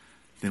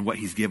than what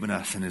he's given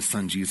us in his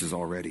son Jesus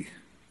already,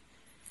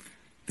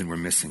 then we're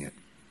missing it.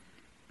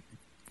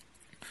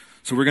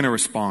 So we're going to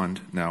respond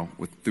now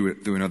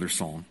through another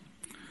song.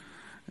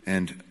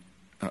 And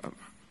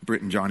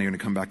Britt and Johnny are going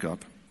to come back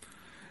up.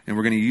 And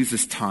we're going to use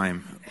this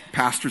time.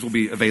 Pastors will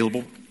be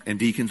available and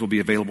deacons will be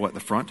available at the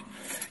front.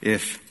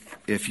 If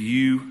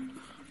you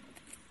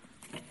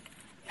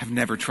have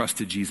never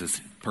trusted Jesus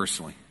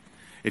personally,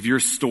 if your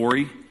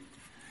story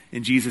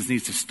in Jesus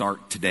needs to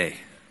start today,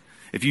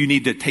 if you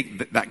need to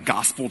take that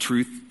gospel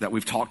truth that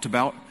we've talked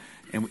about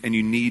and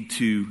you need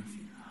to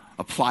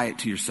apply it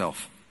to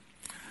yourself,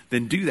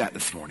 then do that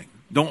this morning.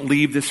 Don't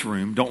leave this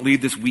room. Don't leave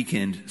this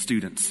weekend,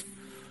 students,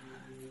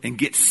 and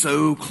get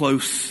so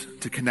close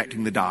to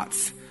connecting the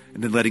dots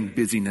and then letting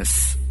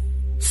busyness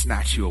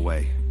snatch you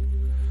away.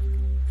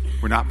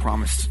 We're not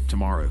promised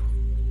tomorrow.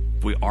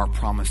 We are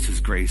promised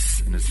his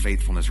grace and his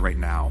faithfulness right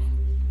now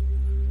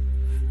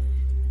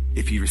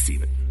if you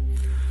receive it.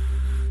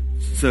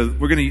 So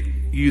we're going to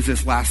use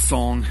this last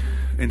song.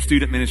 In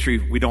student ministry,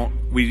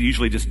 we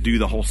usually just do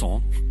the whole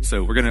song.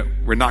 So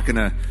we're not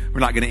gonna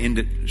end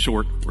it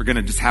short. We're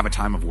gonna just have a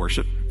time of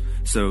worship.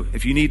 So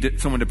if you need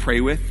someone to pray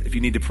with, if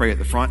you need to pray at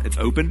the front, it's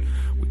open.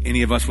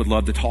 Any of us would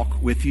love to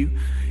talk with you.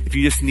 If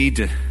you just need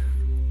to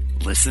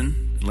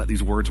listen and let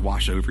these words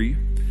wash over you,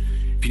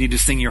 if you need to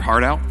sing your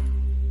heart out,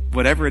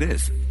 whatever it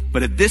is.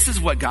 But if this is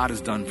what God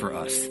has done for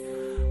us,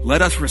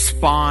 let us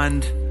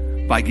respond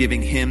by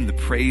giving him the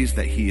praise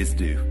that he is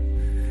due,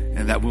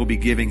 and that we'll be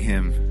giving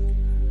him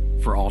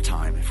for all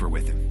time if we're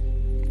with him.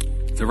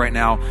 So right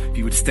now, if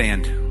you would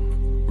stand,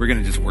 we're going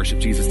to just worship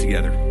Jesus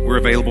together. We're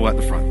available at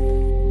the front.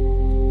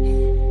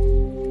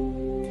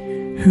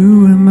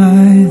 Who am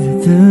I